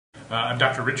I'm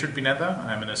Dr. Richard Pineda.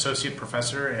 I'm an associate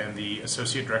professor and the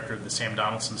associate director of the Sam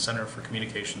Donaldson Center for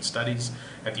Communication Studies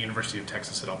at the University of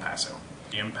Texas at El Paso.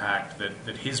 The impact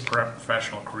that his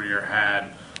professional career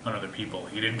had on other people.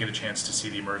 He didn't get a chance to see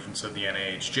the emergence of the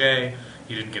NAHJ.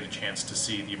 He didn't get a chance to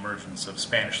see the emergence of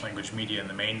Spanish language media in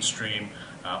the mainstream,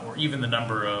 or even the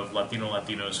number of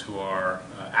Latinos who are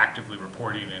actively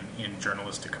reporting in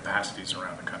journalistic capacities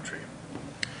around the country.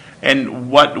 And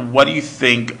what do you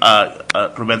think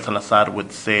Rubén Salazar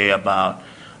would say about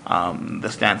the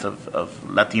stance of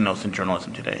Latinos in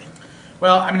journalism today?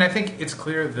 Well, I mean, I think it's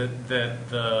clear that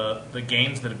the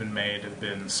gains that have been made have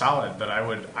been solid, but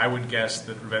I would guess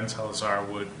that Rubén Salazar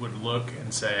would look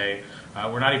and say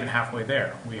we're not even halfway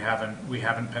there. We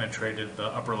haven't penetrated the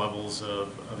upper levels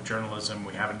of journalism.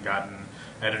 We haven't gotten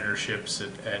editorships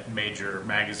at major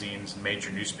magazines and major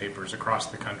newspapers across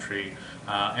the country,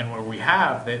 and where we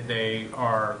have, they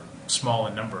are small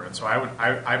in number. And so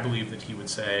I believe that he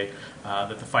would say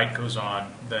that the fight goes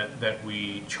on, that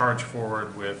we charge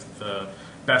forward with the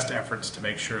best efforts to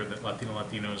make sure that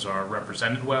Latinos are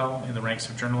represented well in the ranks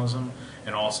of journalism,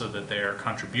 and also that their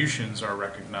contributions are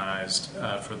recognized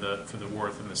for the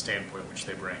worth and the standpoint which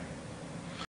they bring.